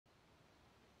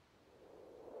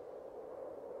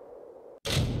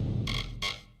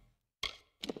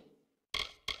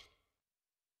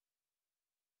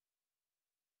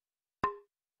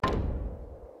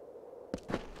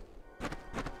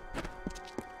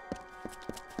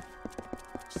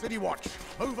City Watch,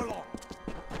 move along.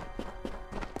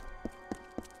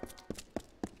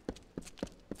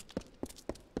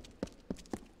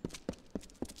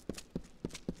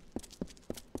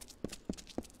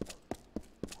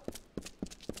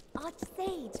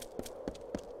 Archsage.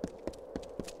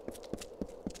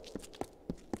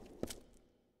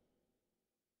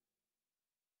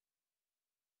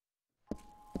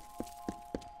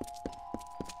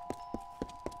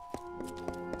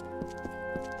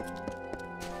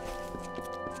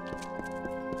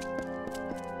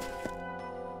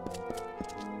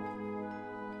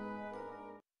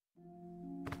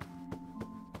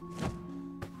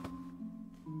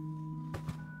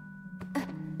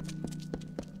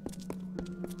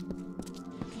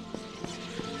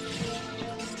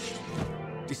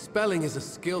 Dispelling is a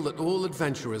skill that all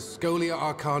adventurers, Scholia,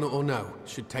 Arcana or no,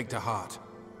 should take to heart.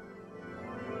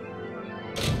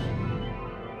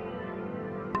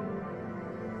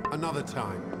 Another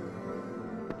time.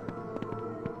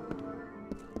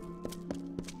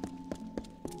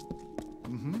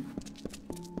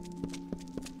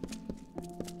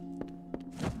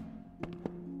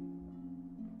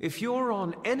 If you're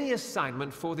on any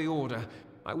assignment for the Order,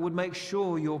 I would make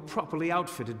sure you're properly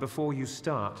outfitted before you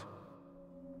start.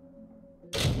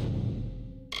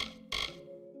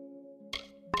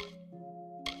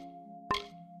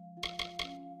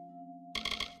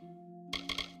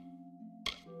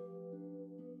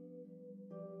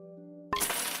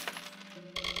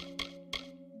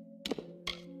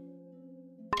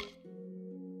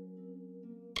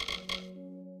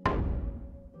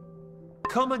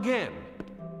 Come again.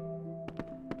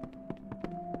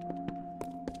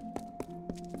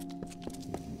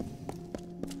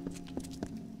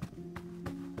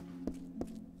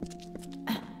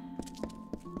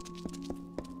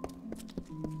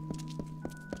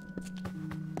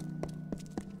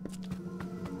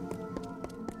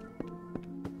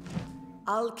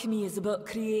 Alchemy is about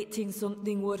creating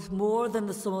something worth more than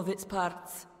the sum of its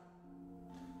parts.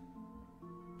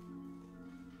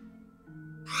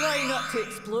 Try not to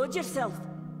explode yourself.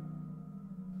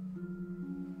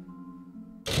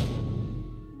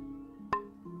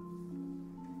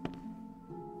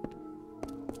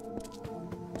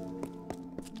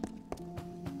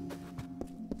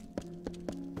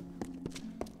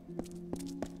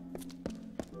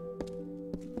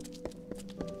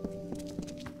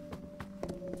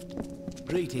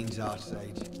 Greetings,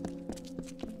 Archsage.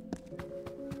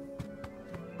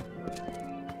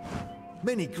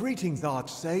 Many greetings,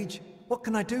 Archsage. What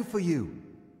can I do for you?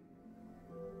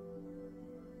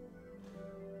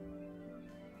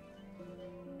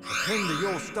 Attend to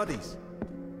your studies.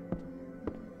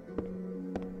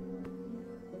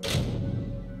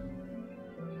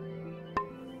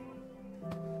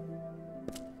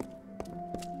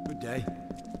 Good day.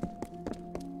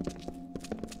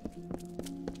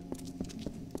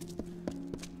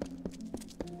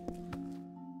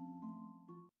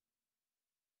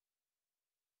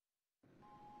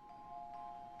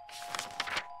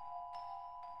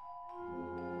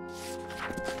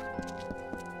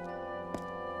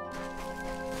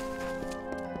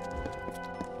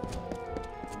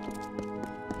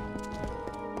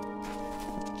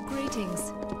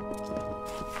 Greetings.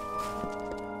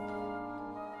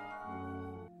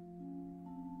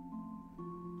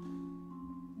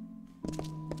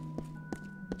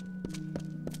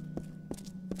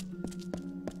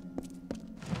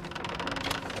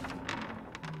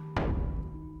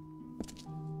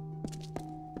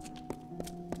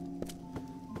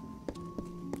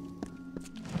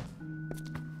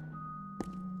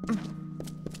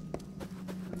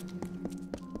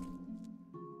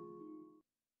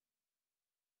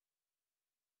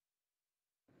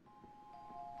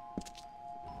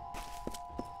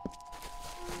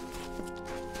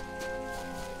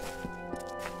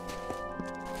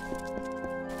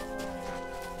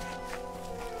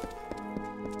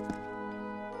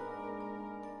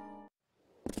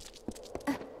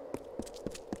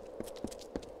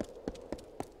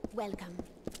 Welcome.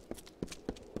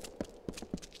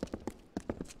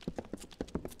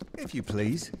 If you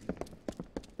please.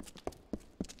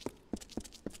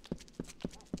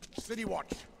 City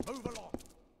Watch, move along.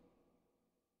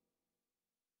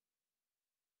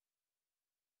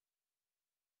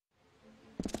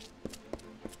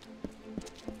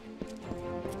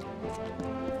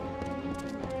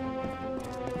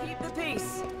 Keep the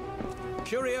peace.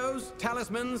 Curios,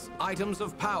 talismans, items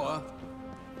of power.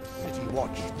 City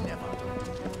Watch, never.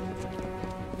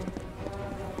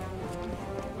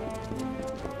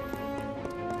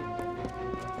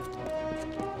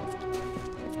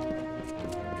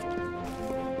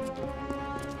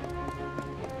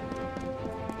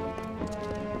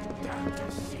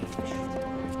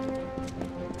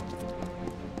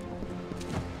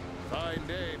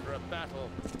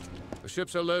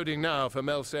 ships are loading now for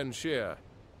Melsen Shear.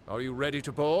 Are you ready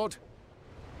to board?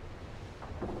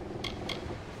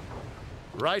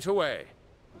 Right away.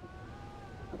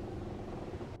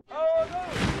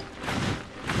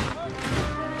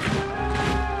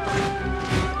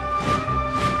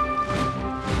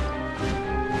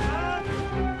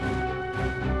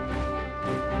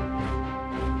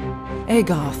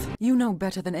 Agarth, you know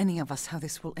better than any of us how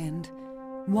this will end.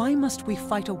 Why must we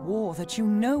fight a war that you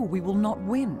know we will not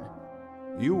win?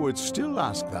 You would still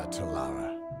ask that to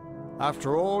Lara,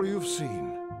 after all you've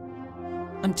seen.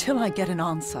 Until I get an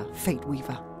answer, Fate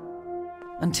Weaver.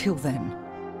 Until then.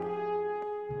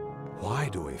 Why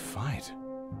do we fight?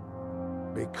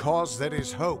 Because there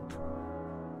is hope.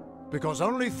 Because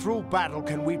only through battle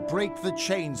can we break the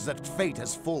chains that fate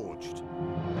has forged.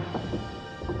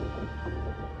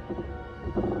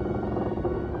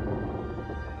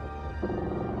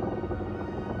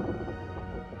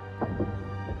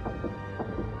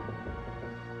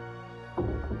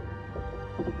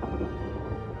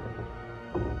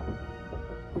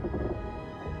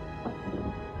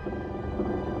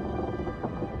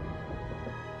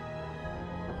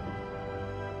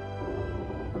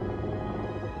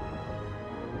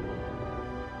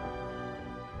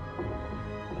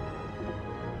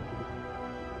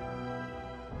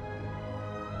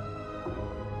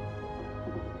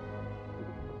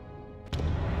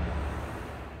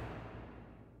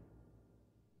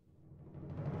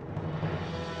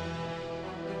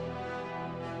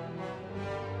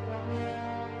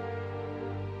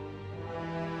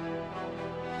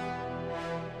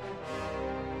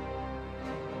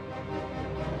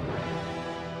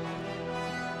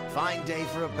 Fine day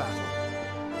for a battle.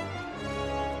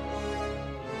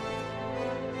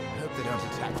 Hope they don't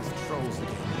attack the trolls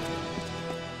again.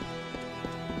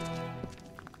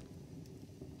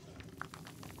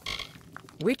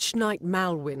 Witch Knight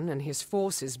Malwyn and his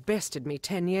forces bested me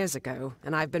 10 years ago,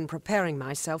 and I've been preparing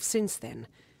myself since then.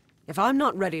 If I'm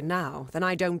not ready now, then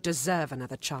I don't deserve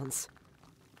another chance.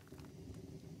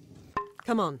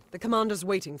 Come on, the commander's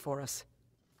waiting for us.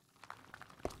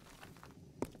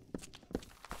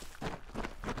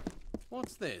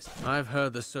 What's this? I've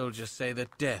heard the soldiers say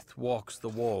that death walks the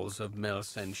walls of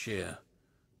Melsen Shear.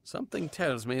 Something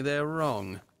tells me they're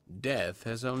wrong. Death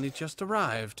has only just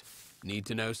arrived. Need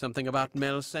to know something about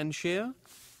Melsen Shear?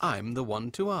 I'm the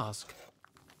one to ask.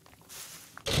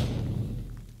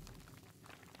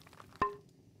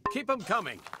 Keep them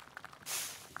coming!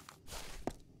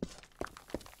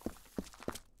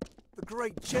 The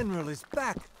great general is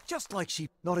back, just like she...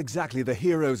 Not exactly the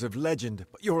heroes of legend,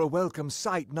 but you're a welcome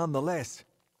sight nonetheless.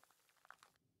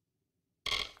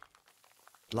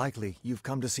 Likely you've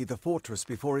come to see the fortress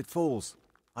before it falls.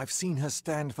 I've seen her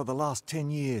stand for the last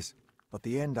 10 years, but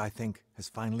the end, I think, has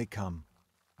finally come.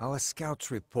 Our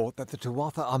scouts report that the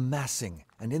Tuatha are massing,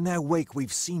 and in their wake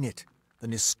we've seen it. The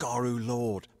Niskaru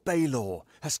Lord, Baelor,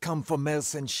 has come for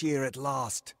Melsen Shear at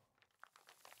last.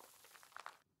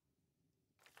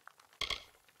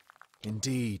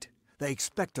 Indeed, they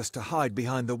expect us to hide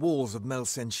behind the walls of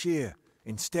Melsen Shear.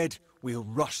 Instead, we'll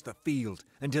rush the field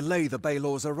and delay the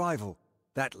Baelor's arrival.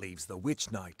 That leaves the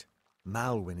Witch Knight.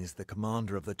 Malwyn is the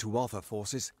commander of the Tuatha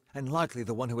forces, and likely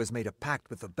the one who has made a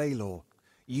pact with the Baelor.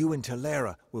 You and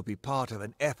Talera will be part of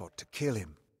an effort to kill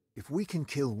him. If we can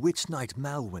kill Witch Knight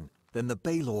Malwyn, then the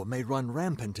Baelor may run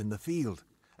rampant in the field,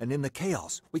 and in the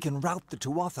chaos we can rout the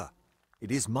Tuatha.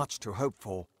 It is much to hope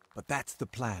for, but that's the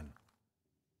plan.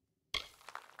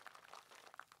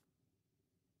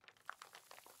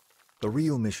 The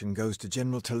real mission goes to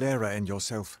General Talera and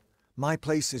yourself. My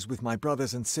place is with my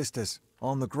brothers and sisters,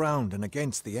 on the ground and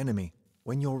against the enemy.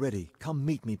 When you're ready, come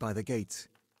meet me by the gates.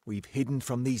 We've hidden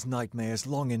from these nightmares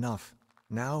long enough.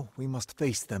 Now we must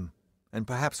face them, and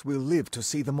perhaps we'll live to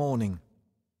see the morning.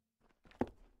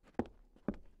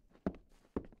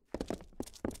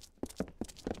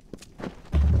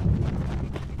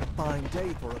 Fine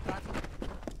day for a battle.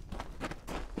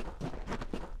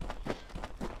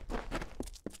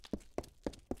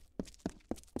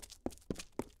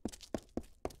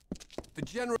 The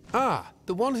general... Ah,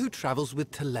 the one who travels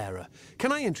with Talera.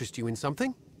 Can I interest you in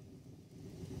something?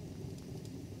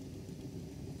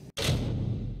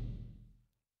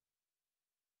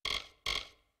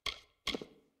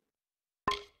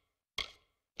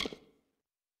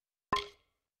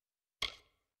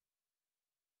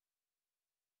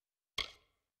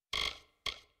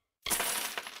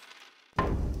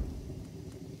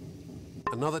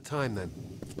 Another time, then.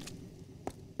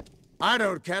 I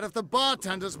don't care if the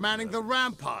bartender's manning the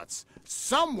ramparts.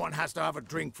 Someone has to have a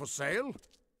drink for sale.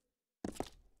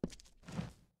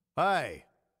 Hey.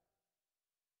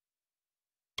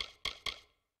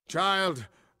 Child,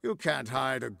 you can't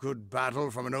hide a good battle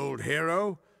from an old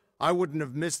hero. I wouldn't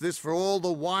have missed this for all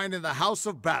the wine in the House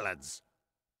of Ballads.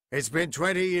 It's been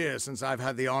 20 years since I've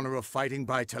had the honor of fighting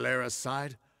by Talera's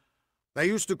side. They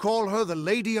used to call her the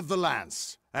Lady of the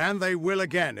Lance, and they will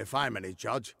again if I'm any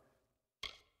judge.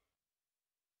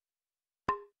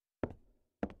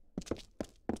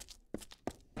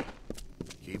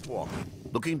 Keep walking.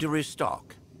 Looking to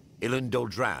restock. Ilan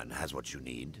Doldran has what you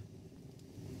need.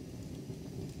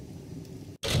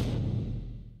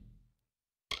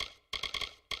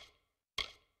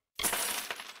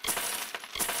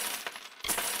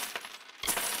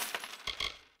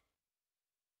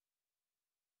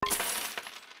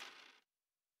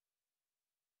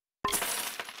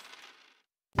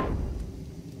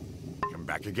 Come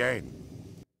back again.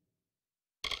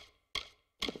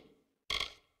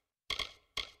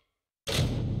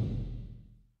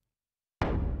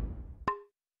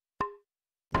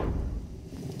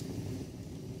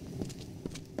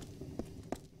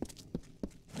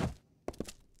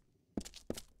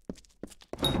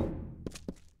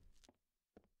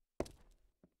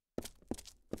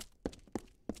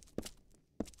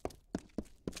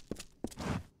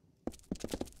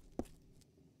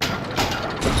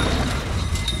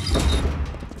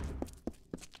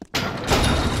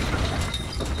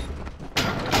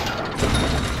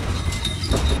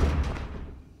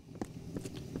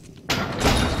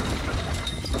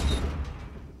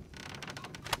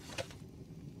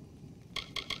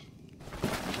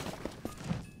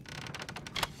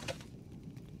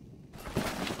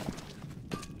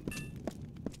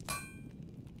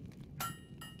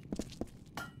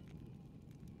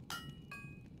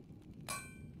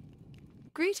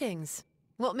 Greetings.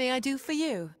 What may I do for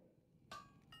you?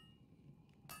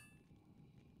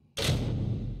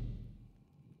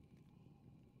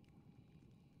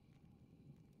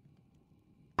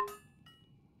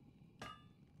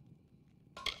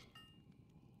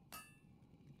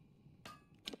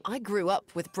 I grew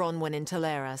up with Bronwyn in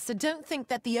Talera, so don't think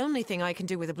that the only thing I can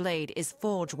do with a blade is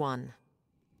forge one.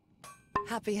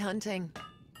 Happy hunting.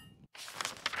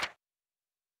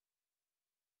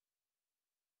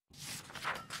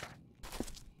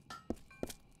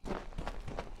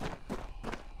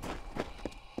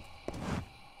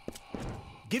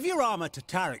 Give your armor to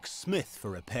Tarek Smith for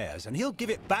repairs, and he'll give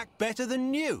it back better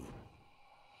than new.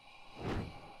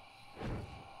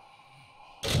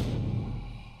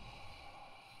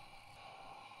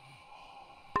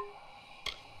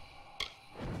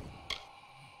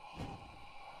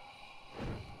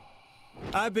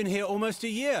 I've been here almost a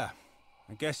year.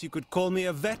 I guess you could call me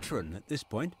a veteran at this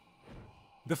point.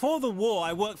 Before the war,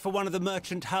 I worked for one of the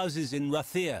merchant houses in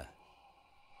Rathir.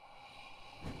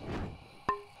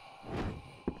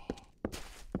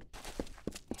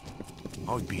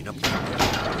 I've been up there.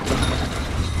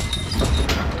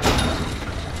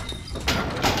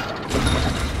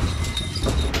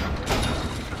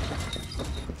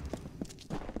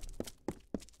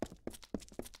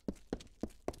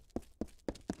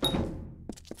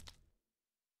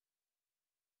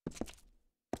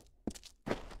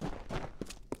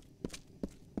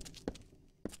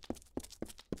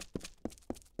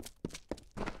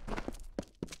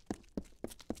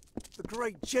 The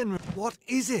Great General, what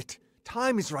is it?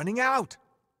 Time is running out!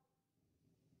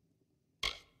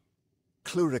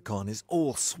 Cluricon is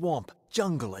all swamp,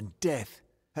 jungle, and death.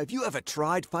 Have you ever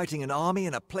tried fighting an army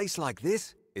in a place like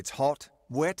this? It's hot,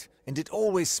 wet, and it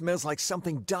always smells like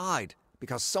something died,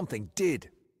 because something did.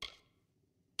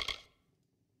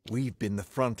 We've been the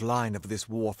front line of this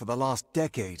war for the last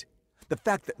decade. The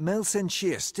fact that Mel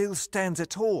Senshir still stands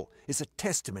at all is a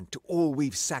testament to all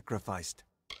we've sacrificed.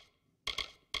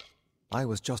 I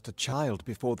was just a child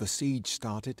before the siege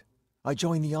started. I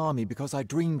joined the army because I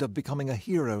dreamed of becoming a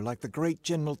hero like the great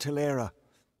General Talera.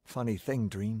 Funny thing,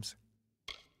 dreams.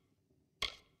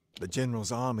 The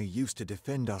General's army used to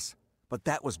defend us, but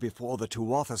that was before the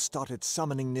Tuatha started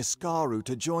summoning Niskaru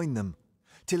to join them.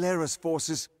 Talera's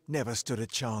forces never stood a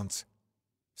chance.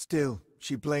 Still,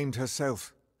 she blamed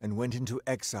herself and went into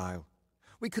exile.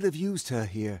 We could have used her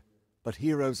here, but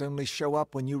heroes only show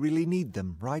up when you really need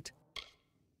them, right?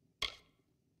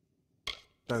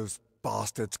 Those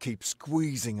bastards keep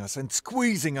squeezing us and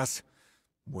squeezing us.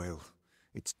 Well,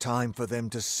 it's time for them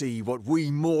to see what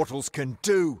we mortals can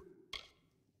do.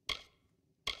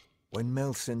 When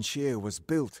Mel Senshir was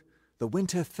built, the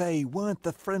Winter Fae weren't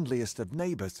the friendliest of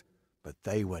neighbors, but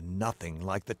they were nothing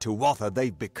like the Tuatha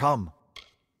they've become.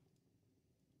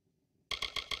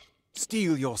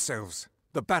 Steel yourselves.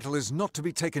 The battle is not to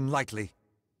be taken lightly.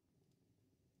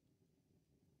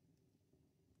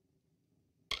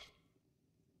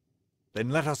 Then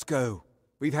let us go.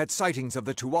 We've had sightings of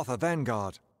the Tuatha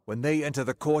vanguard. When they enter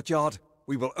the courtyard,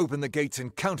 we will open the gates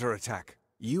and counterattack.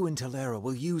 You and Talera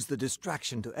will use the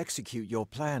distraction to execute your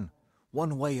plan.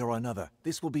 One way or another,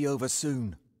 this will be over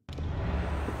soon.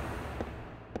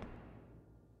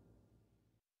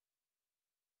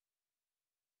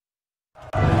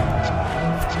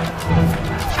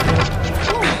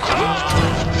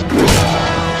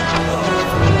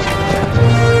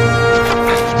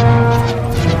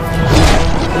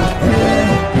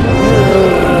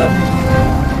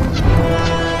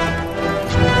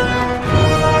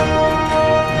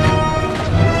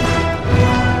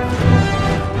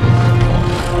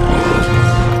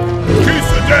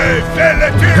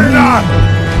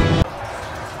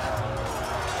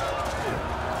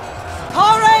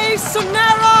 Hore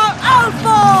Sunera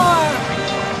Alfor!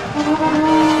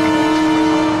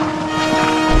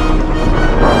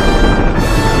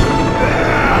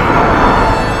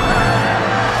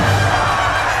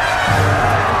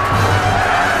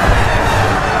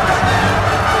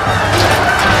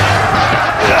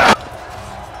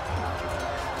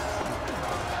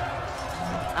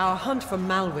 Our hunt for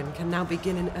Malwyn can now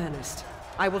begin in earnest.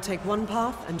 I will take one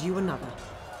path and you another.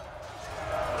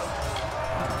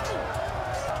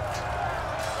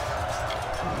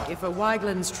 If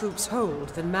Wygland's troops hold,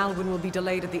 then Malwyn will be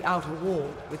delayed at the outer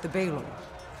wall with the Balor.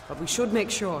 But we should make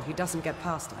sure he doesn't get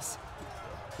past us.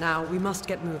 Now, we must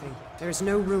get moving. There is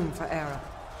no room for error.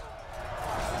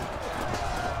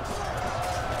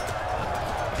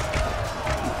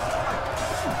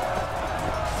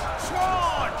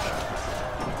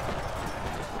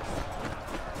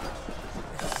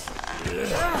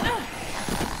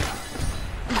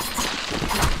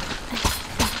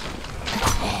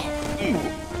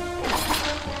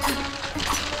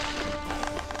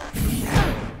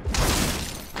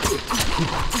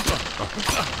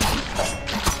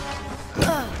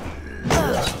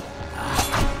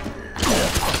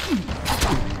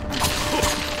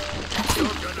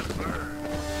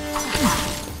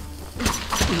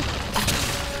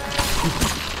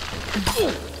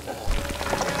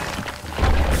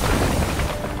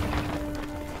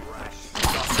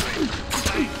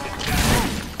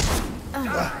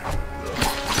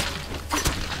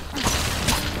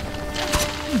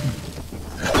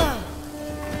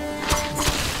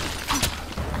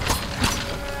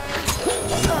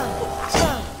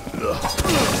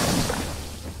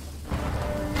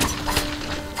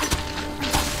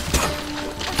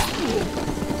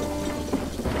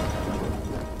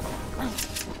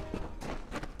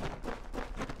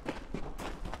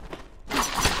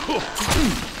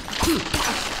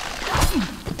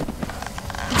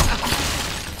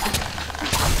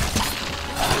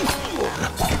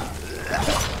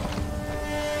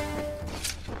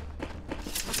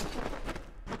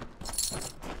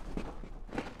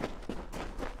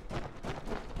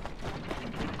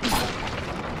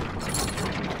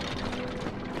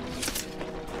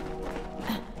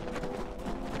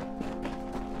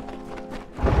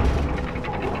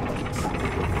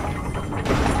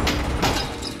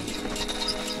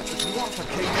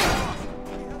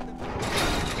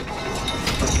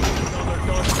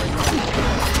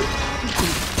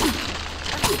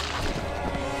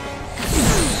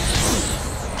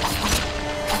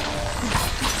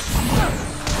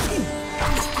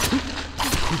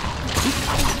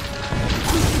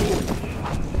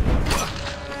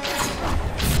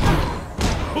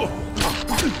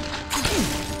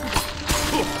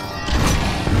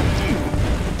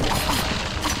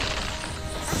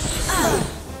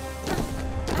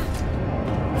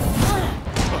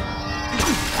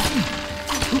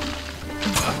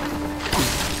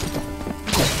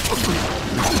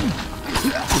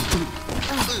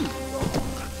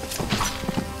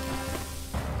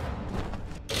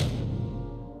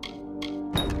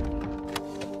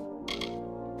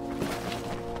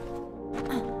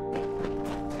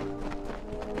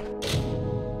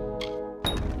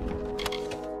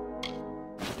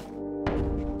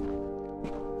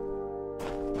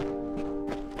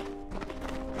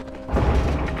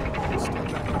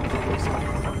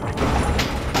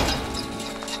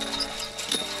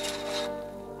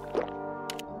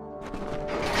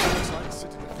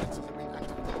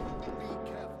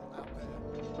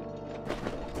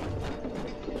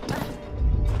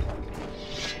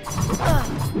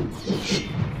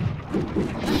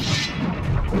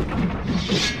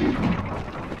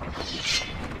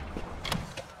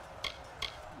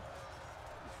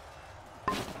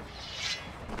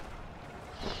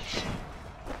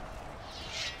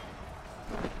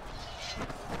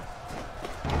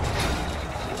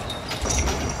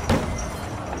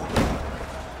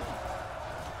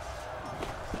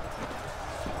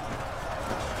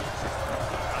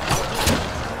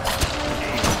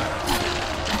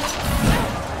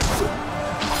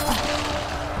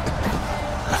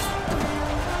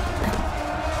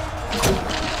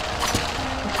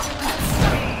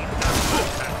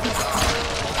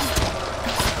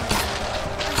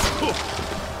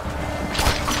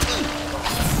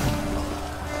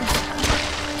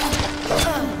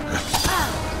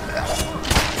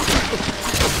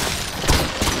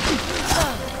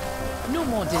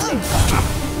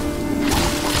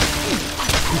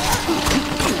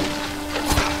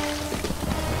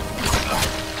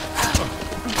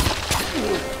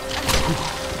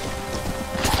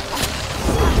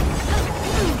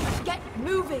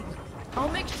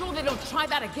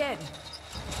 that again.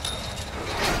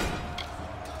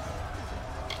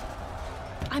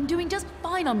 I'm doing just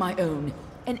fine on my own.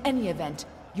 In any event,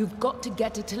 you've got to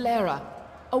get to Talera.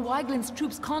 Wyglin's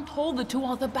troops can't hold the two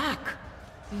Arthur back.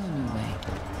 The only way.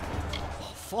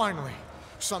 Finally,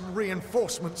 some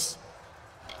reinforcements.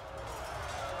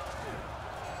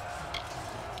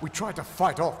 We tried to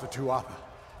fight off the two Arthur,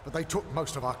 but they took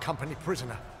most of our company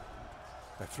prisoner.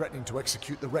 They're threatening to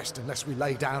execute the rest unless we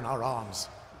lay down our arms.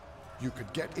 You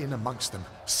could get in amongst them,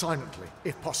 silently,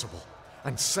 if possible,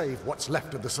 and save what's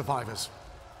left of the survivors.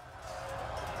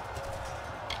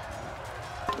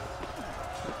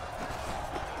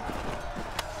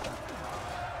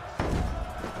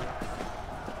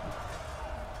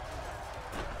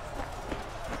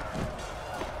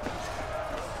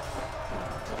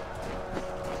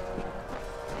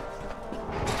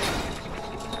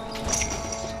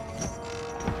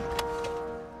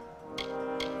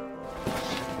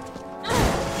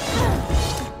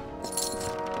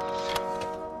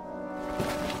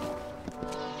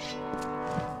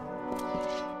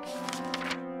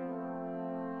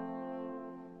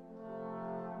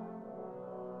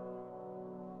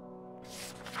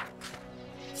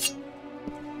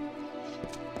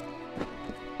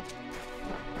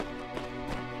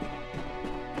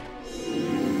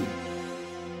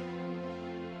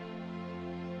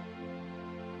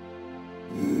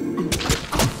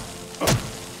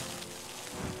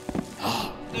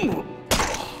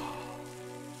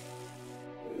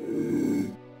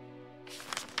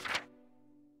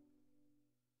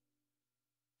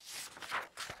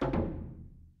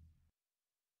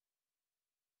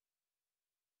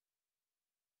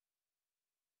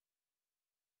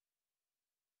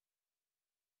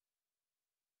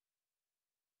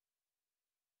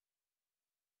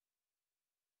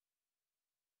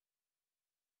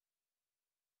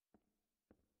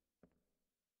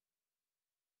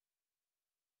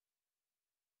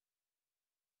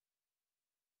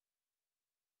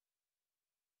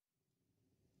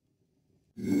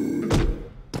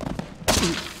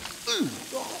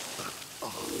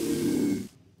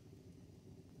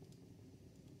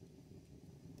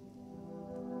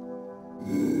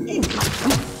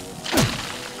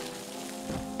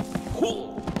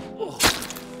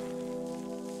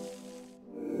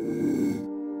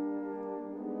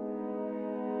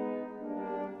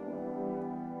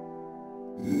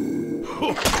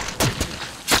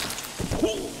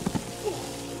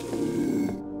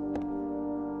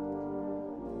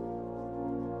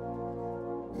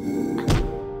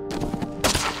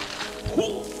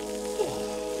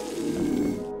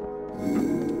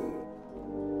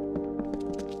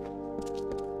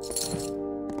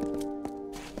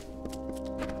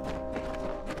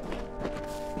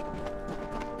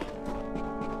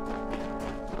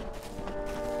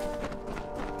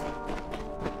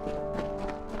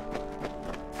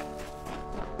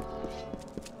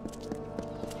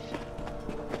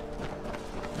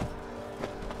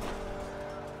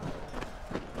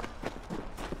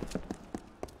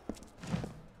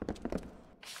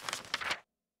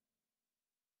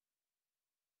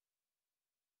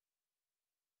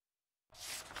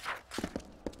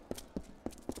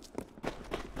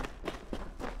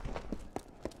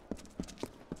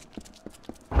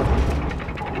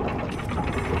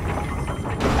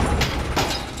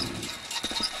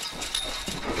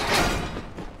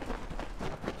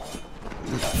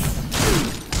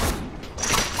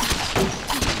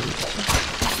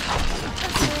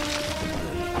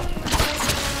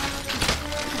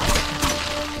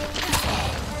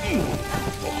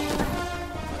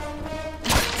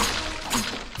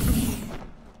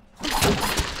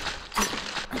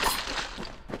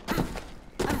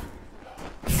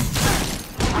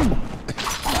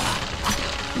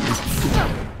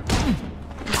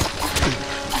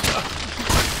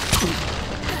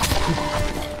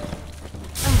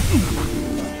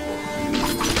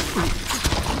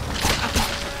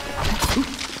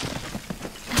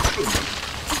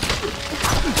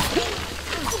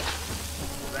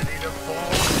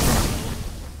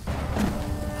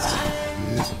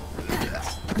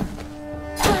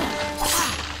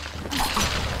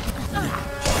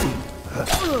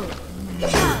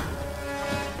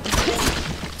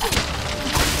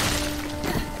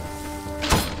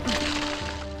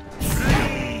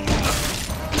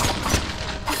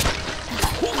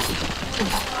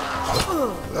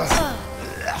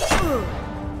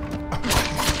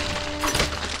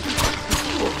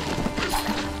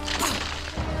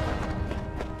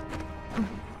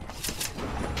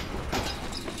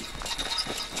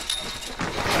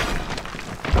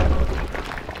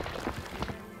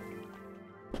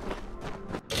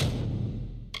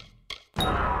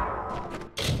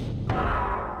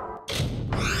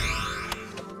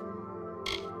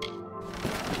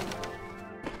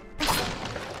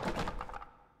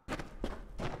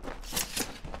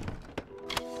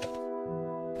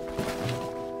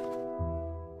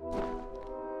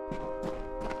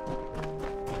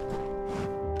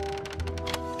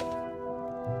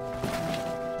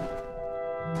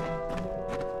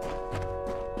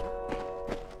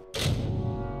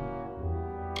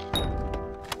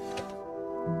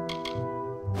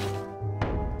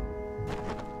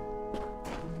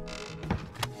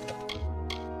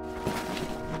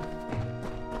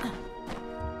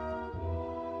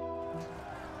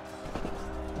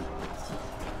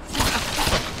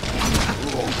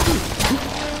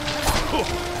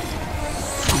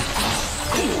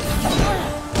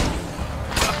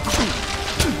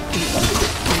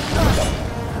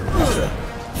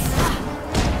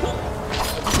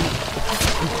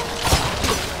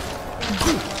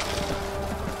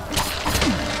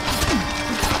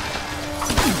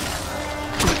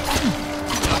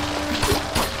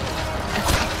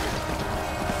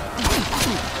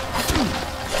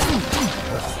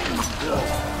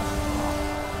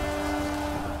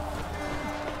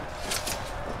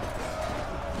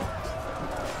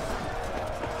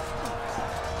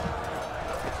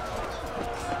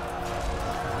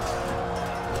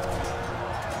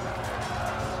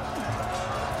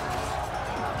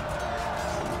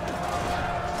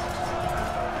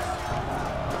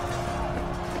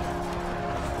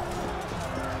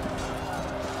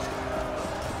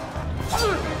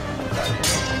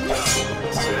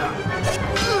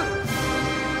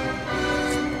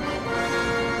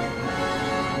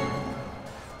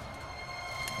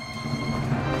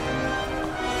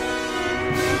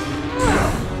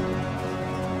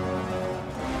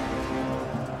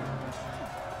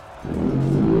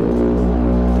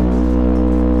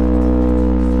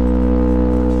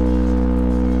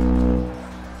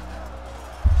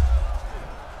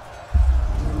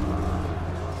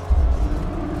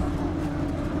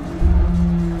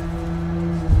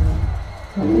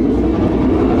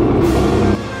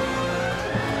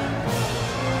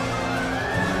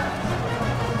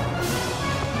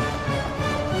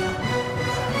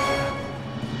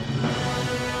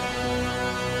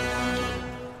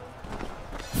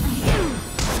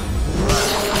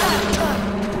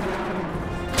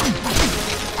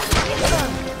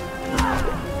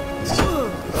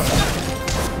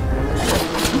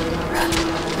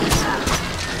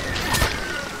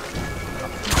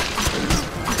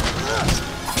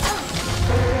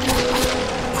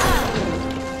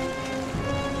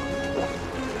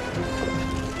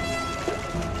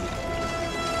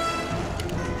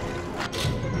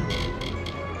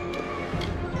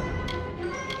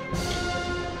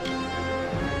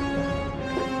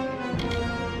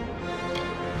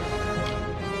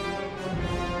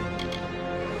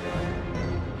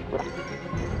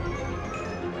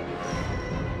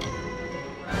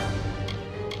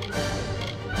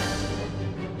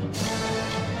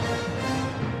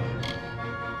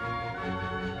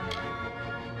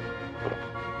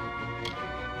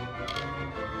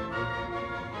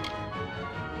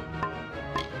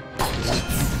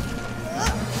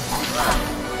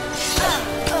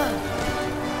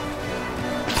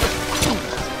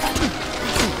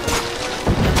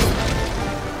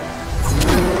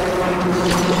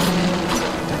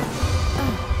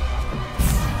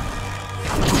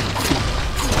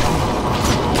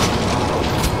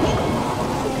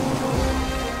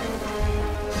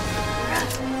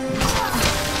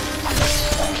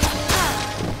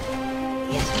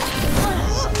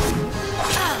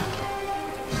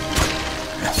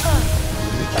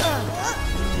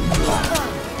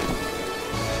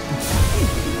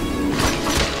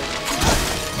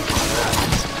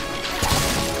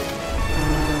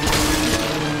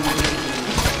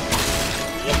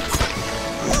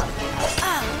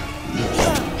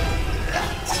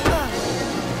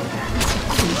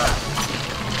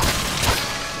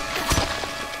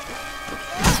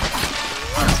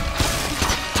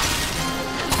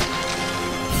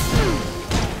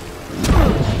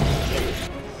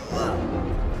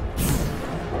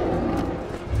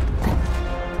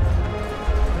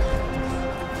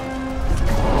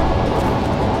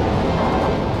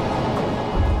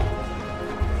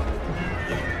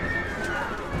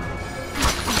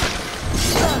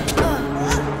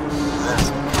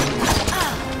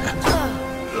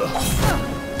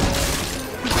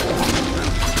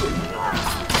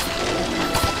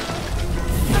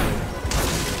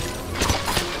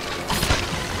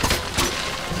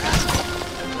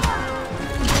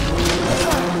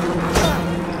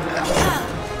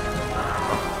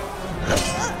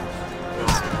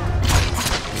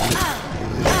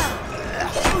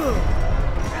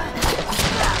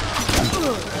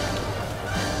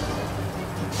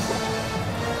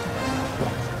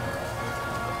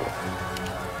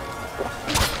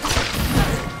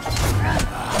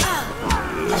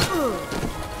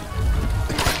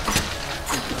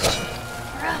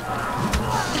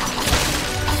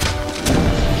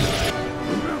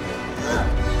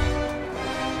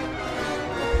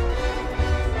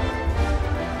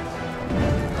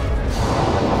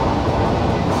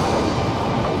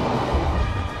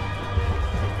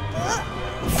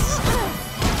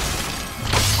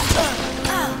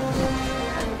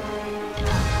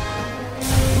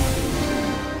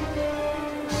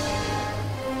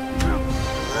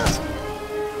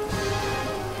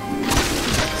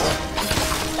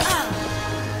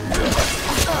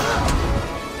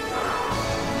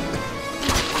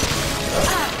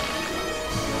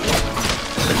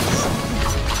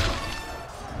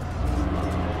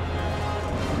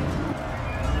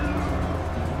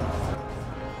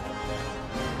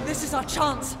 This is our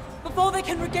chance, before they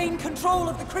can regain control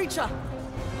of the creature.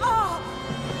 Ah!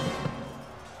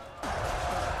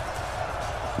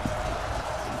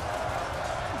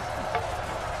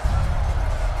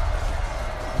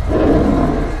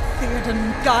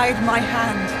 Theoden, guide my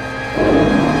hand.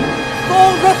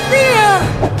 For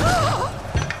Rathir!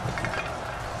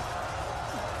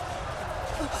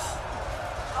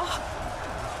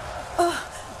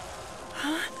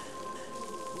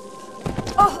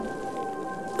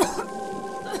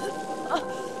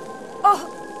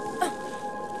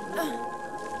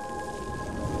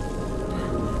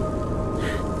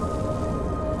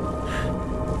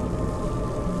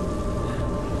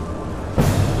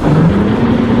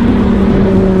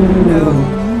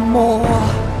 more.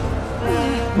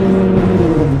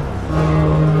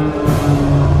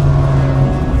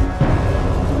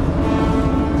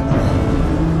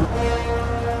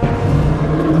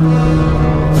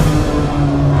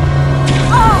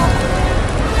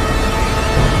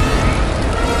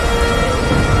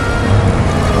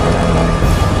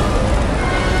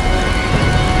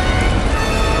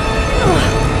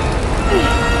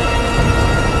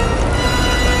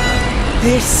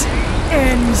 This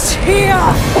ends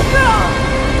here!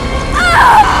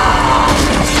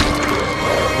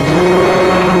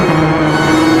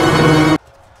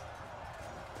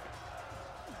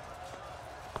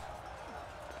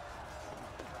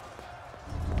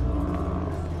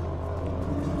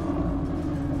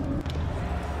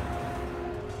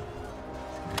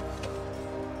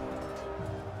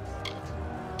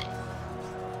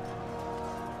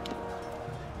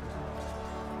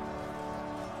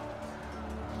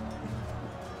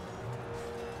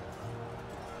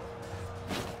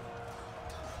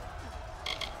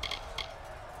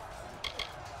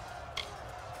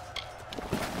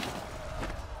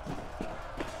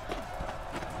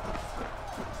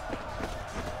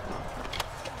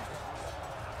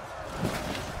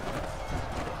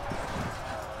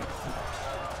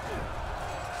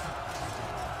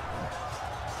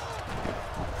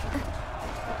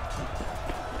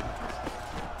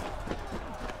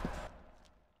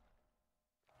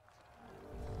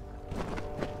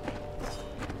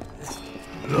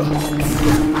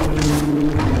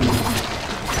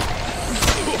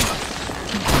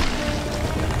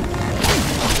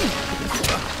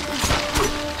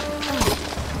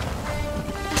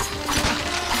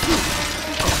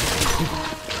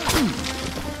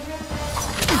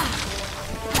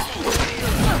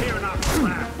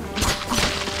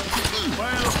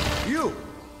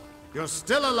 You're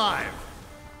still alive!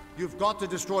 You've got to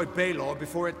destroy Baelor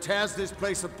before it tears this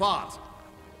place apart.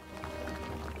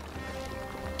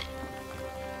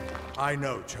 I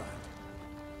know, child.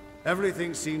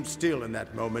 Everything seemed still in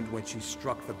that moment when she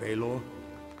struck the Baelor.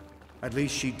 At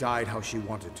least she died how she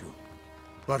wanted to.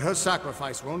 But her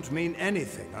sacrifice won't mean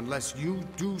anything unless you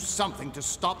do something to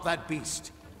stop that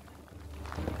beast.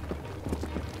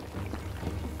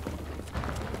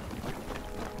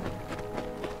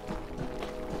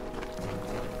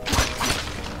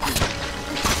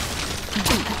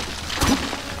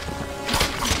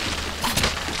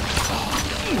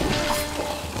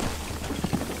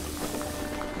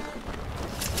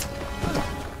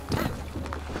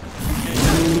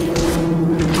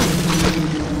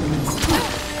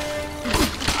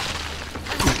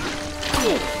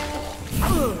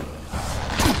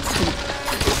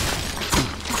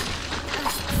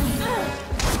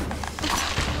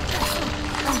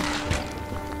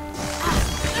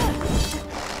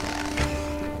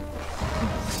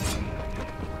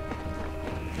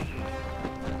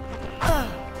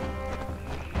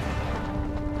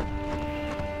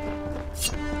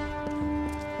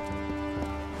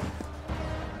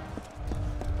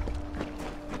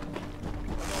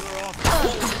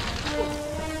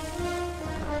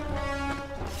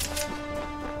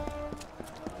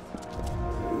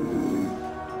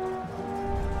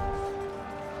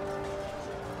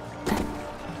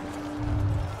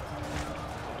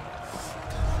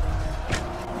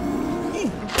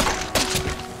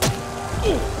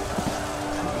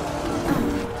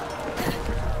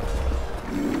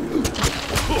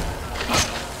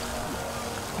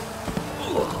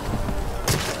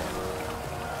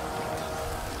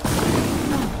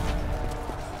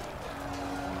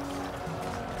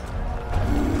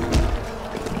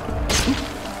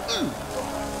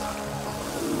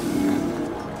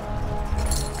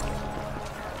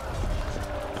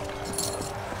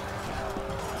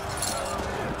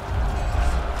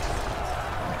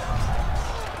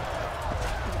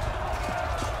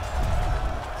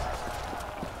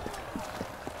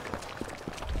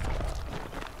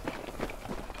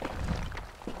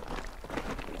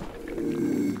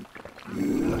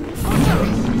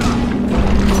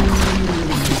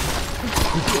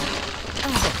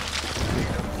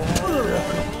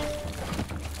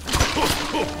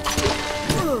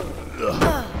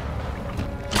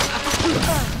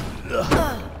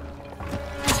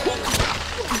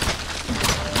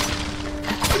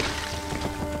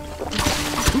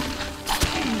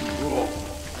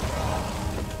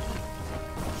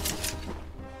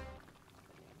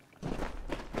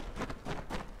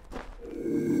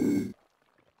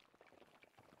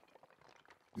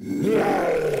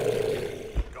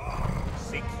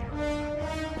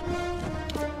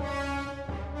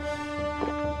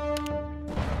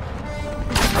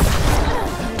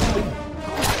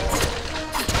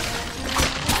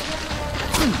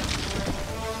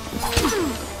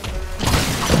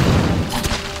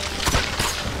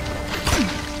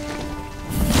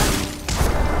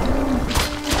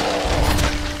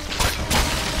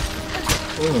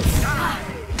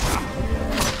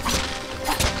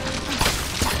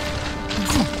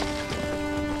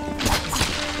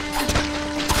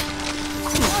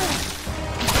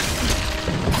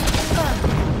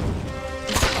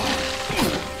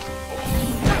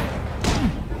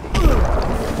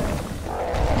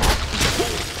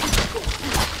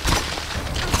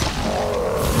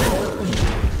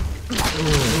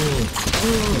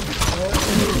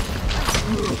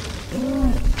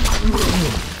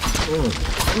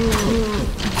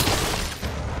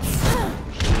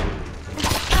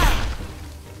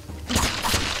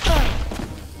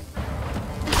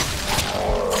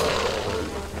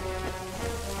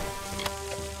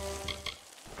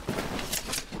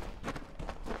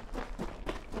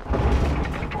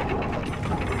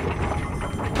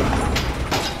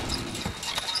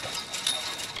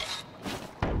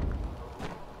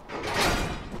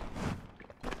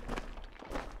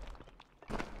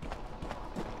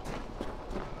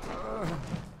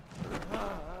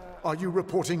 are you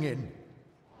reporting in?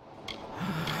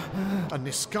 A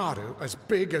Niskadu as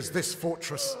big as this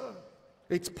fortress.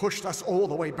 It's pushed us all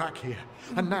the way back here,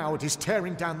 and now it is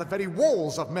tearing down the very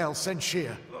walls of Mel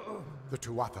Senshir. The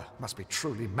Tuatha must be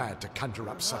truly mad to conjure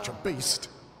up such a beast.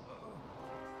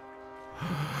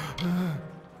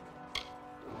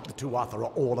 The Tuatha are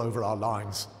all over our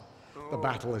lines. The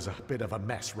battle is a bit of a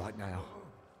mess right now.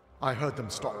 I heard them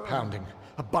stop pounding,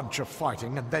 a bunch of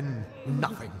fighting, and then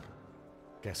nothing.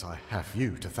 Guess I have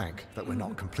you to thank that we're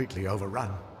not completely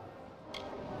overrun.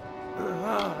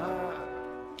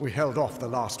 We held off the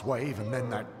last wave, and then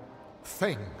that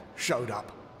thing showed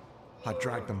up. I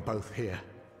dragged them both here,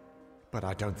 but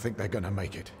I don't think they're gonna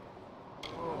make it.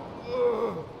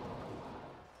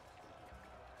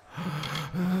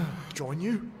 Join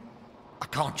you? I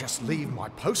can't just leave my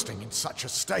posting in such a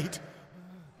state.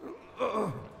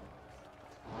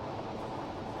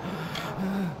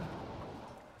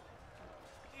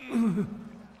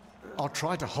 I'll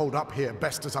try to hold up here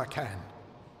best as I can.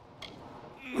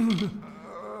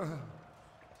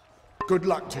 Good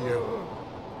luck to you.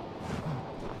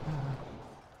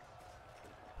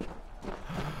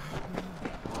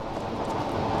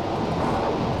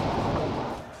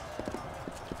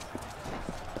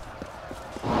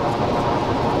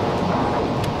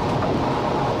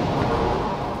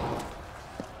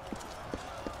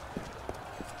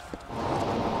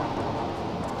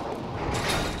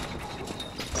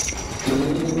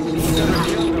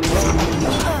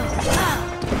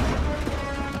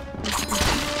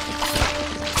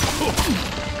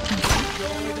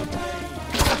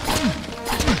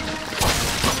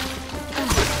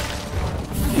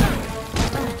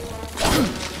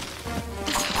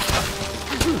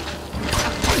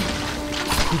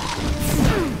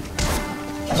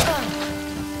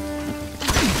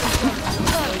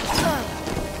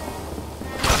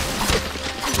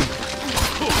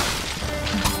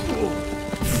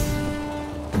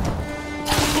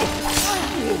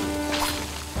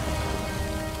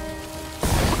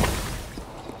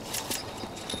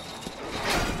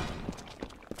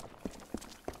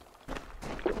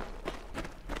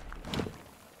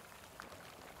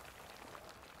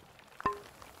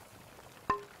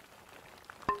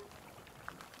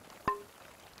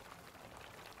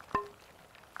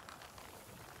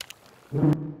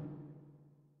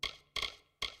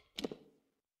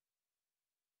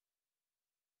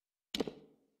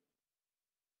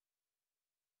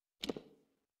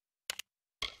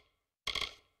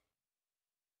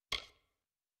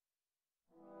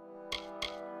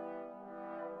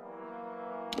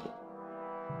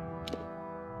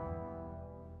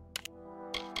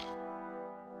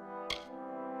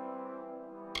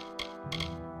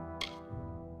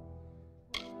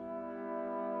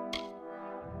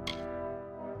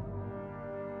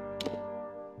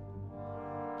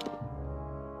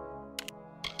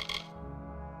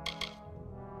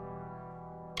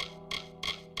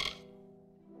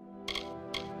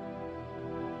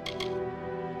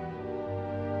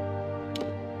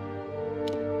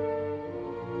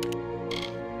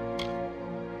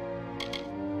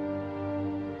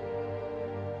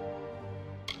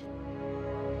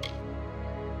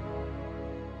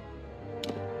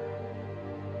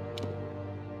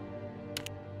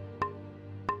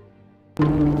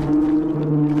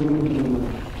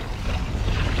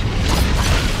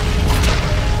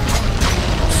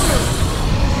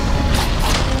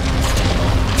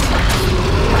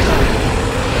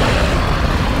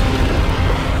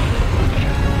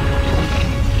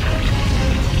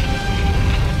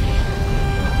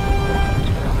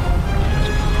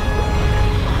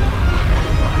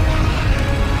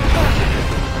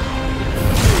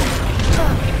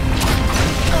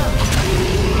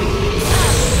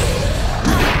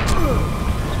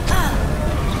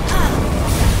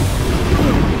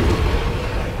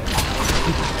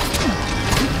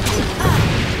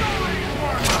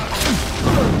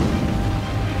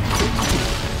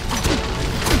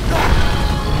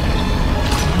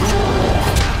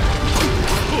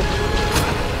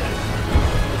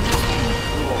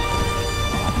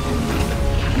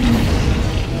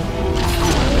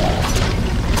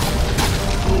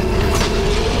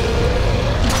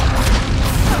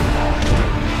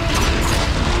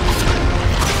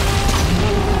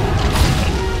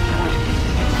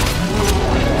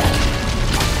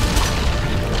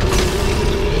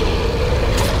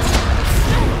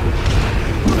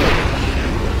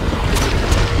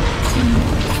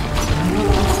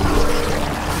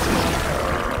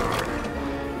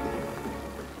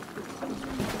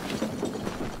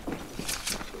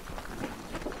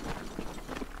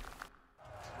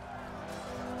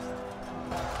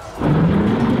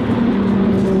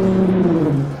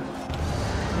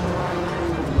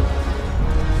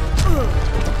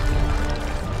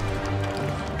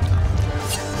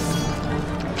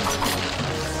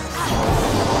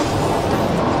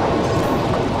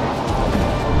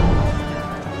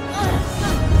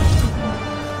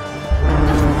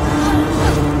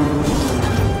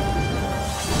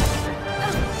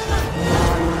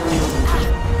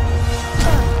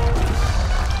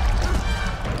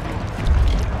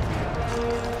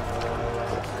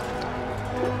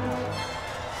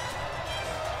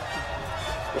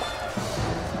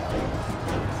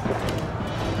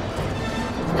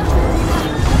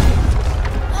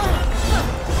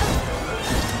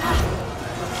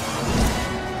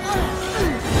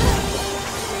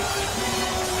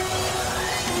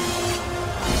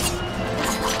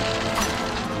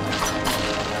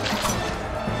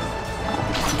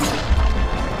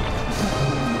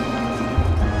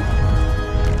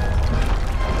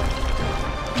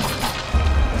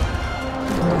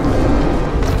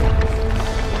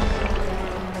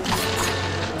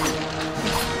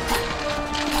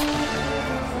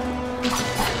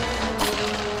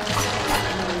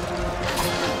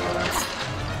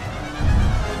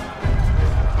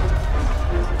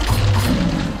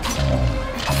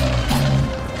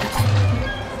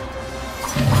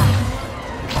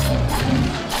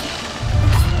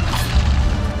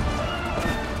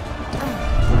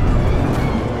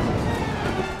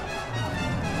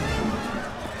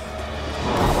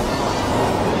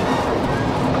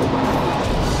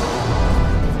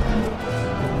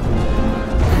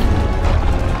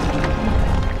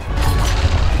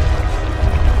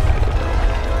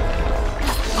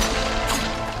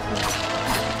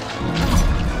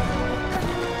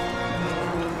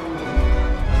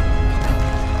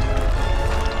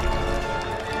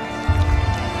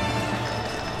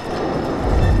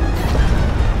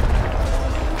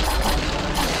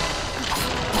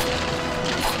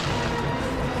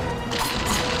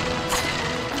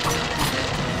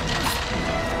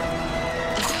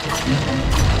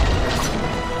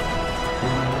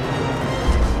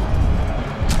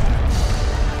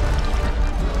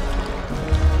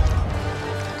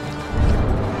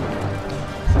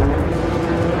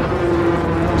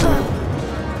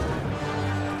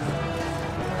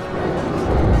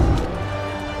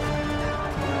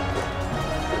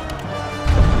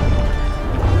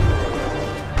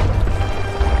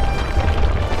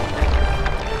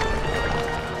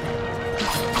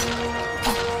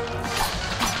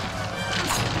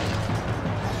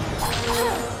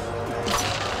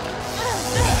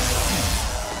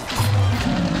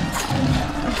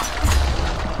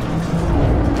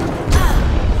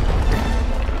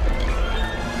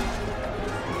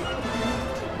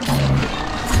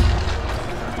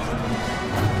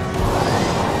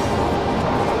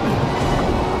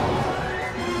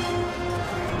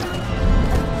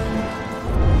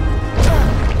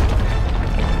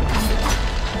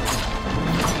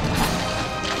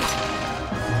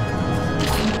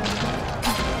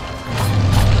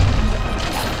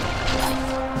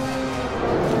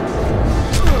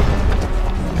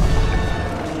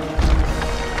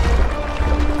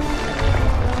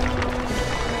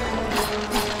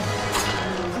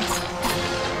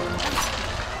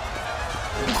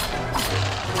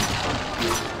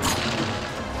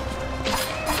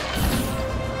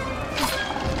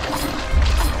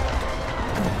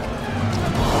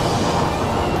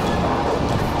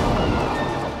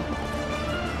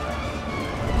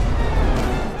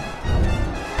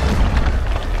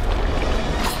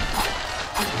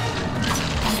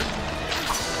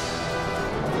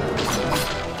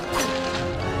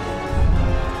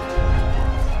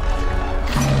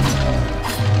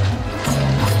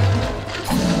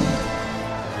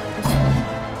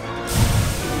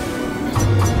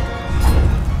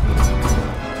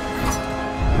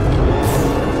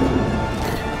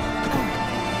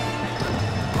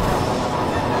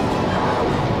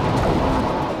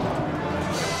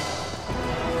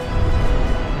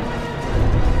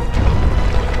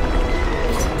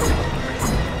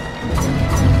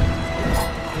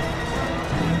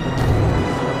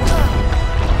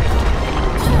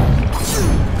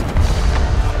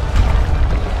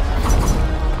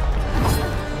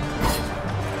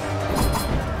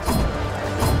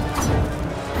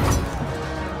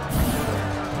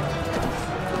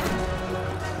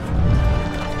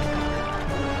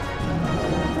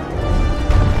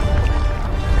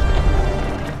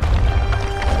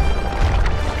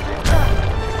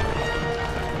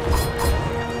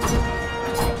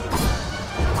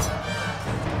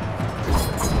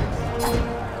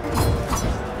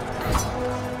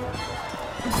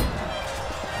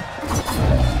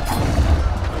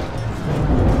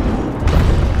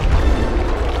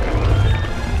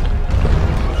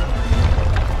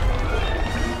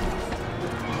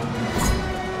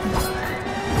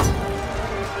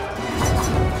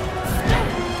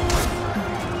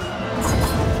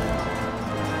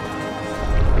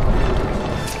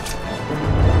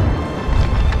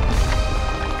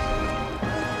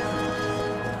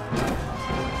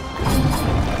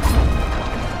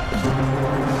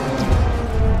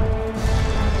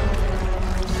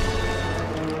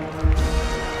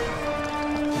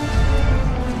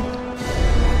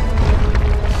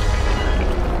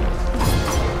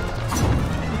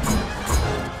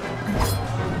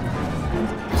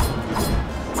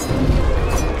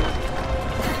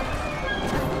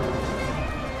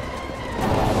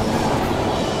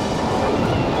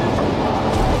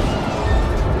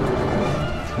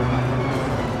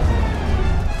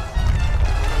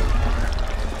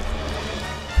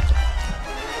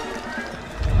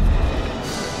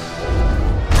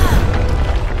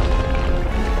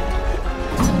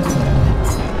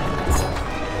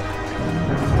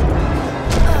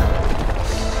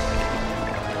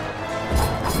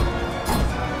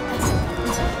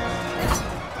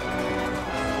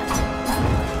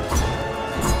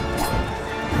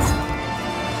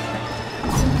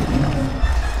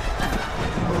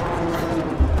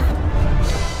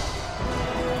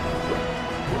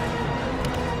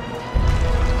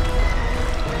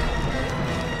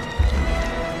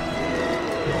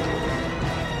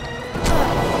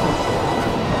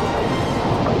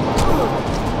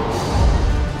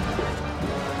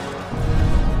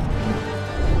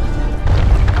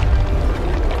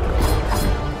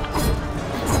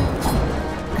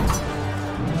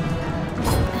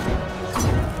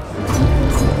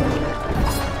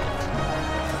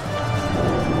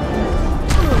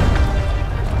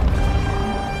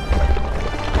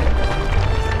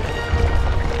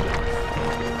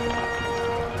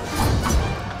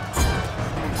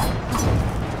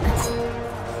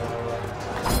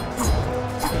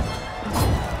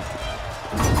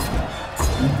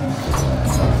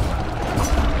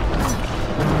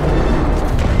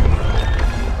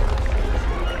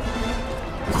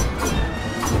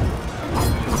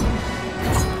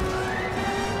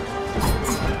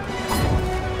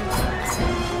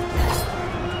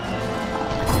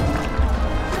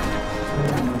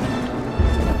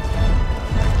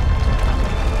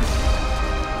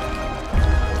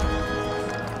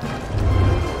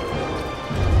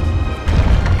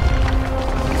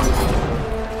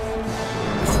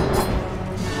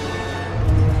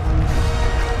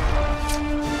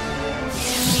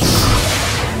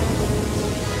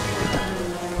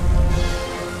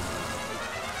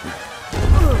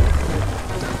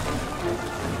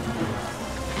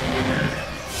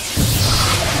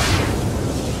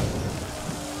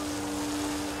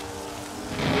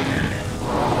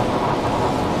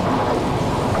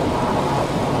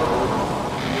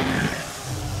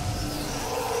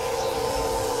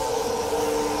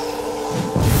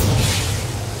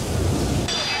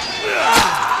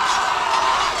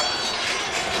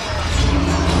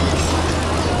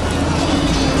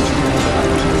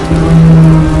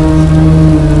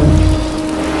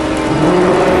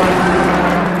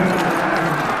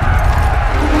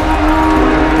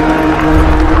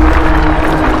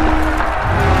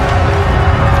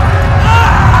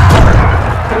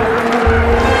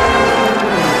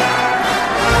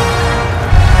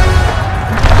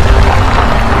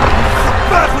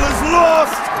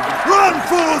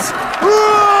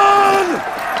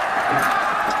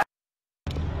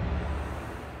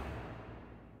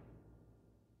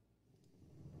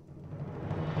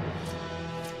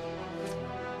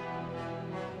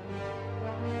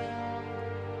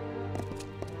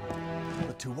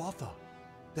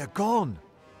 They're gone.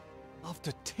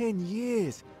 After 10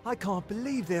 years, I can't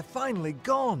believe they're finally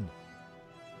gone.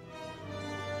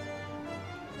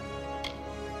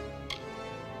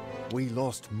 We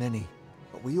lost many,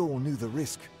 but we all knew the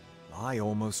risk. I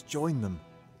almost joined them.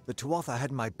 The Tuatha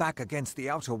had my back against the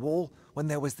outer wall when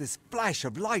there was this flash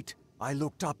of light. I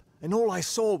looked up, and all I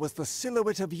saw was the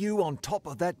silhouette of you on top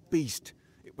of that beast.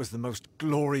 It was the most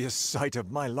glorious sight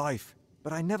of my life.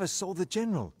 But I never saw the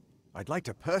General. I'd like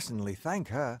to personally thank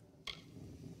her.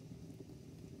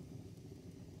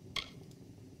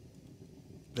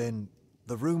 Then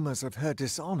the rumors of her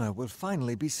dishonor will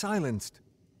finally be silenced.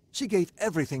 She gave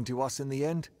everything to us in the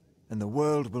end, and the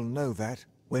world will know that.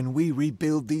 When we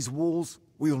rebuild these walls,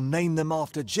 we'll name them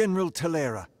after General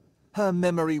Talera. Her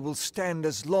memory will stand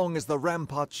as long as the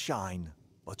ramparts shine.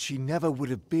 But she never would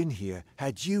have been here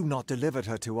had you not delivered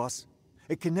her to us.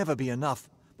 It can never be enough,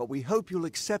 but we hope you'll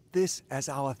accept this as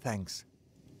our thanks.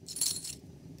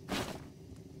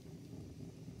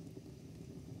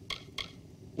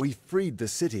 We freed the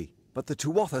city, but the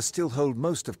Tuatha still hold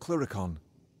most of Cluricon.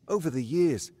 Over the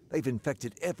years, they've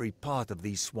infected every part of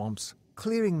these swamps.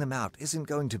 Clearing them out isn't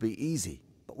going to be easy,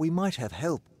 but we might have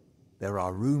help. There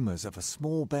are rumors of a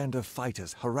small band of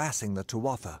fighters harassing the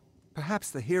Tuatha. Perhaps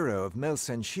the hero of Mel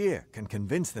Senshir can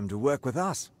convince them to work with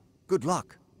us. Good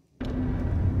luck.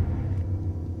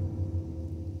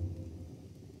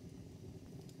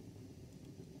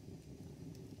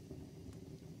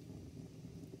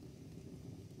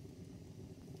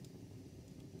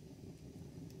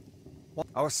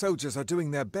 Our soldiers are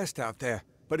doing their best out there,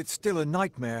 but it's still a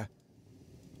nightmare.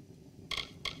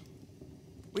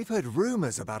 We've heard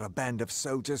rumors about a band of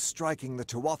soldiers striking the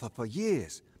Tuatha for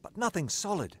years, but nothing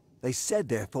solid. They said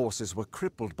their forces were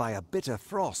crippled by a bitter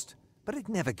frost, but it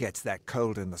never gets that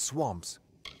cold in the swamps.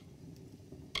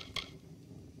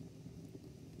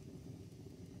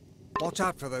 Watch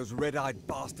out for those red-eyed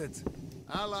bastards.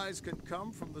 Allies can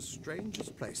come from the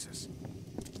strangest places.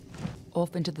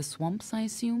 Off into the swamps, I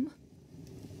assume?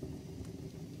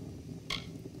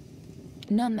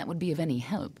 None that would be of any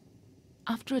help.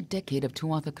 After a decade of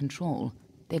Tuatha control,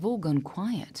 they've all gone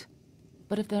quiet.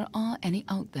 But if there are any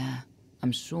out there,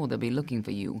 I'm sure they'll be looking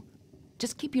for you.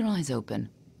 Just keep your eyes open.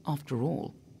 After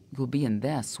all, you'll be in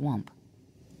their swamp.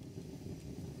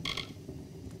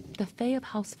 The Fae of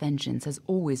House Vengeance has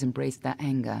always embraced their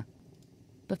anger.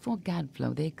 Before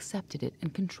Gadflow, they accepted it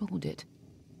and controlled it.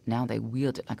 Now they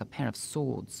wield it like a pair of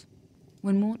swords.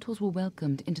 When mortals were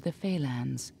welcomed into the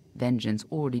Feylands, Vengeance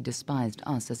already despised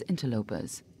us as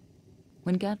interlopers.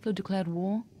 When Gadflow declared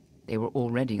war, they were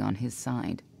already on his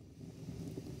side.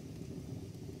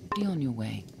 Be on your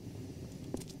way.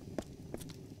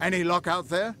 Any luck out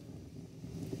there?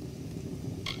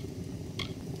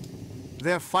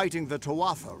 They're fighting the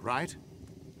Tuatha, right?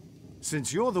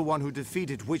 Since you're the one who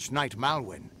defeated Witch Knight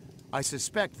Malwyn, I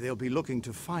suspect they'll be looking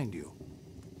to find you.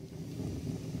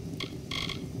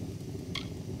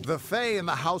 The Fae in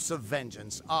the House of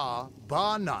Vengeance are,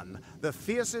 bar none, the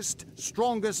fiercest,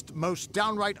 strongest, most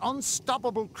downright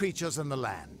unstoppable creatures in the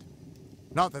land.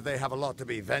 Not that they have a lot to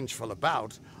be vengeful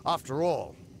about. After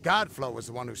all, Gadflow was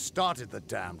the one who started the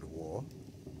damned war.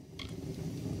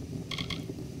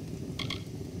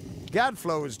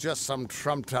 Gadflow is just some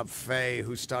trumped-up Fae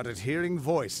who started hearing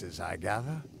voices, I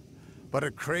gather. But a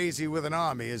crazy with an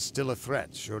army is still a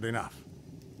threat, sure enough.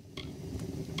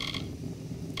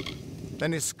 The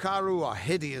Niskaru are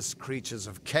hideous creatures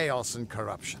of chaos and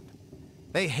corruption.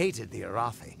 They hated the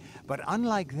Arathi, but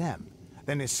unlike them,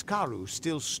 the Niskaru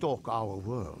still stalk our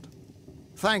world.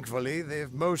 Thankfully,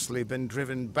 they've mostly been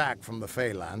driven back from the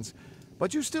Feylands,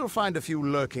 but you still find a few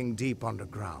lurking deep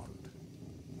underground.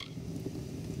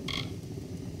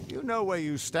 You know where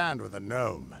you stand with a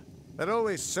gnome. They're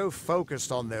always so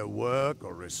focused on their work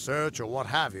or research or what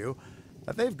have you,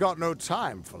 that they've got no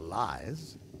time for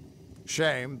lies.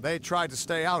 Shame, they try to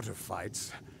stay out of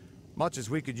fights. Much as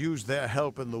we could use their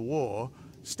help in the war,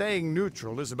 staying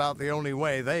neutral is about the only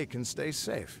way they can stay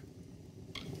safe.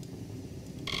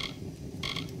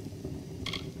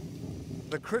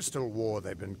 The Crystal War,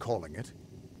 they've been calling it.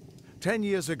 10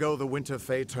 years ago, the Winter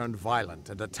Fae turned violent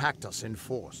and attacked us in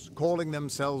force, calling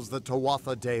themselves the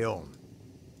Tuatha Daon.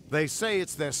 They say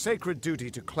it's their sacred duty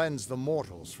to cleanse the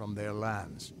mortals from their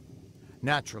lands.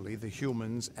 Naturally, the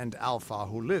humans and Alpha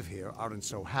who live here aren't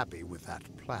so happy with that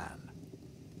plan.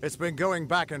 It's been going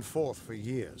back and forth for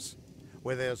years.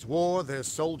 Where there's war, there's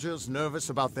soldiers nervous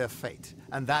about their fate,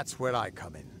 and that's where I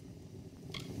come in.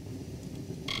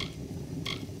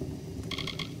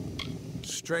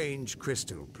 Strange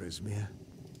crystal, Prismir.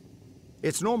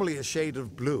 It's normally a shade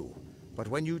of blue, but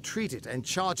when you treat it and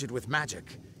charge it with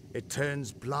magic, it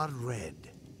turns blood red.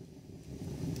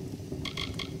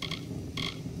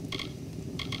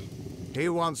 He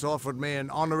once offered me an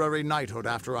honorary knighthood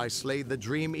after I slayed the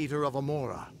Dream Eater of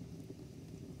Amora.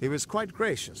 He was quite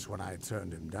gracious when I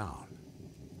turned him down.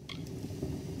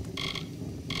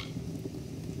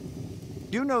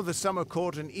 You know the Summer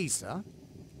Court in Issa?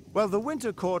 Well, the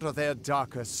Winter Court are their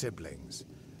darker siblings.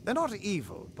 They're not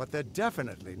evil, but they're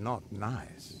definitely not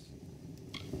nice.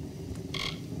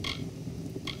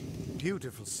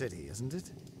 Beautiful city, isn't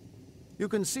it? You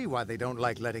can see why they don't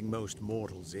like letting most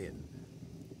mortals in.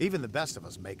 Even the best of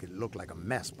us make it look like a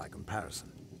mess by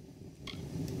comparison.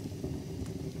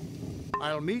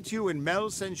 I'll meet you in Mel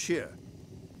Senshir.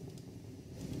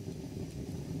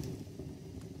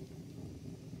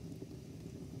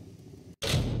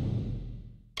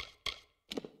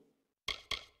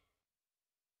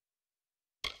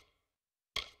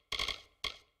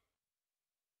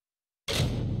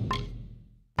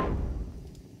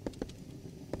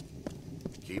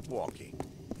 Keep walking.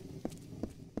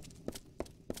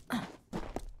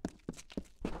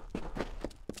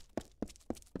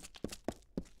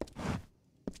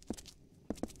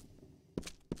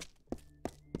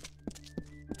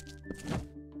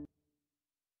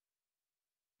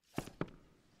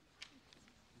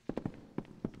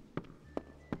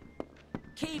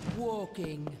 Keep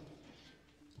walking.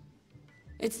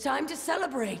 It's time to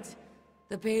celebrate.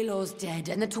 The Baelor's dead,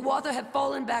 and the Tuatha have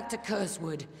fallen back to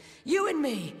Cursewood. You and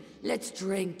me, let's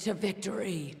drink to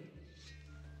victory.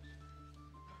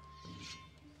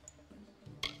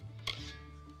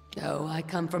 Oh, I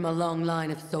come from a long line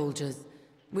of soldiers.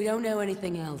 We don't know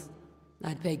anything else.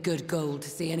 I'd pay good gold to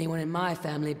see anyone in my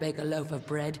family bake a loaf of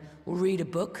bread or read a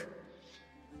book.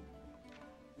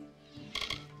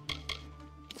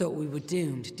 Thought we were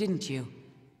doomed, didn't you?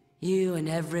 You and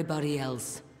everybody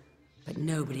else. But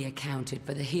nobody accounted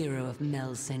for the hero of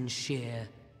Mel Senshir.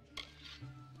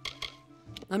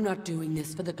 I'm not doing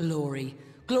this for the glory.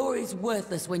 Glory's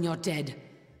worthless when you're dead.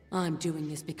 I'm doing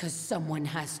this because someone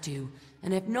has to.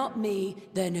 And if not me,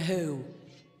 then who?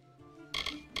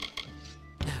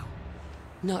 No.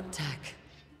 Not Tak.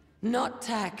 Not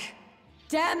Tak.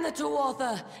 Damn the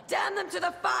Tuatha! Damn them to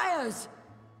the fires!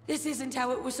 This isn't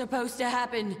how it was supposed to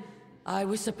happen. I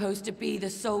was supposed to be the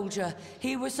soldier.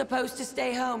 He was supposed to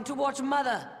stay home to watch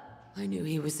Mother. I knew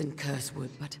he was in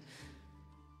Cursewood, but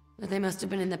they must have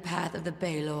been in the path of the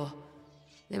Baelor.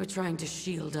 They were trying to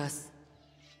shield us.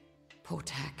 Poor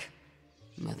Tak.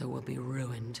 Mother will be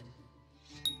ruined.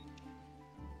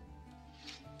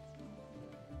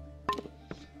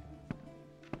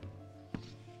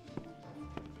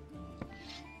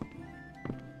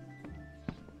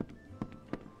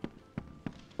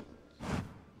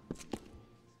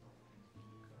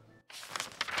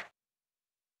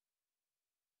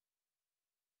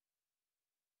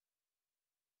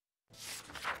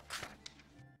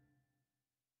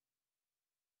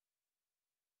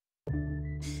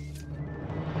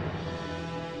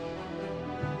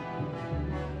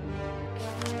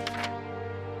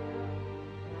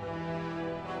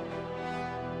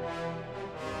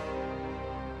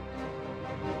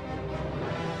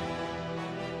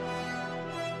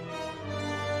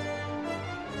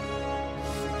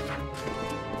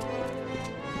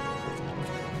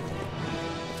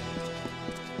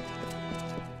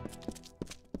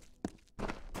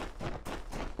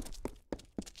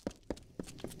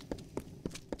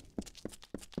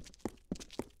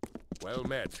 Well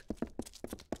met.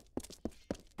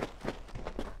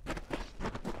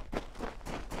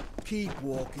 Keep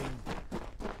walking.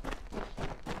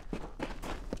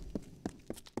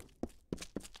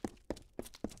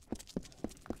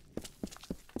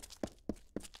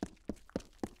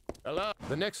 Hello.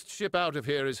 The next ship out of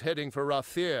here is heading for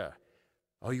Rathir.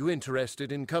 Are you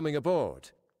interested in coming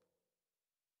aboard?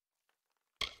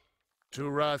 To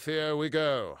Rathir we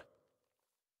go.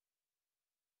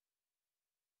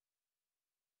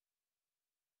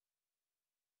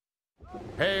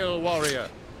 Hail, warrior!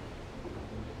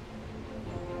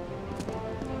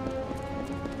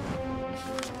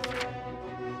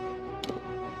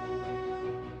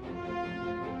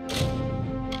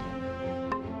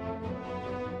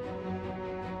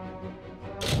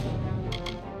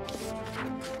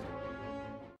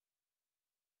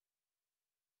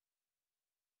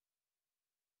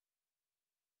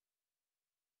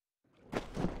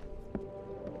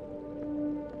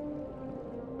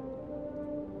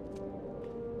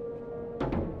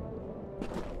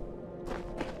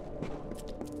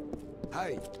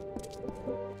 Hey!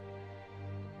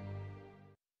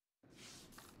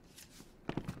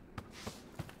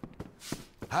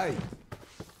 Hey!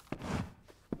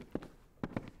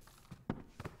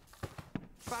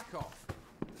 Back off.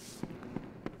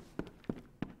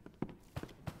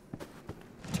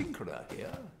 Tinkerer here.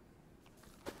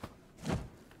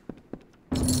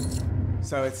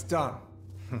 So it's done.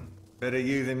 Better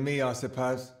you than me, I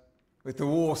suppose. With the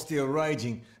war still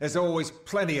raging, there's always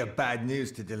plenty of bad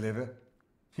news to deliver.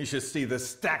 You should see the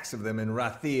stacks of them in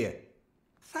Rathir.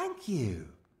 Thank you.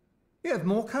 You have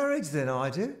more courage than I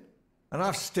do. And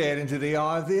I've stared into the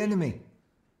eye of the enemy.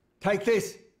 Take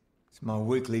this. It's my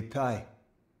weekly pay.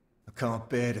 I can't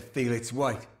bear to feel its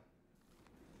weight.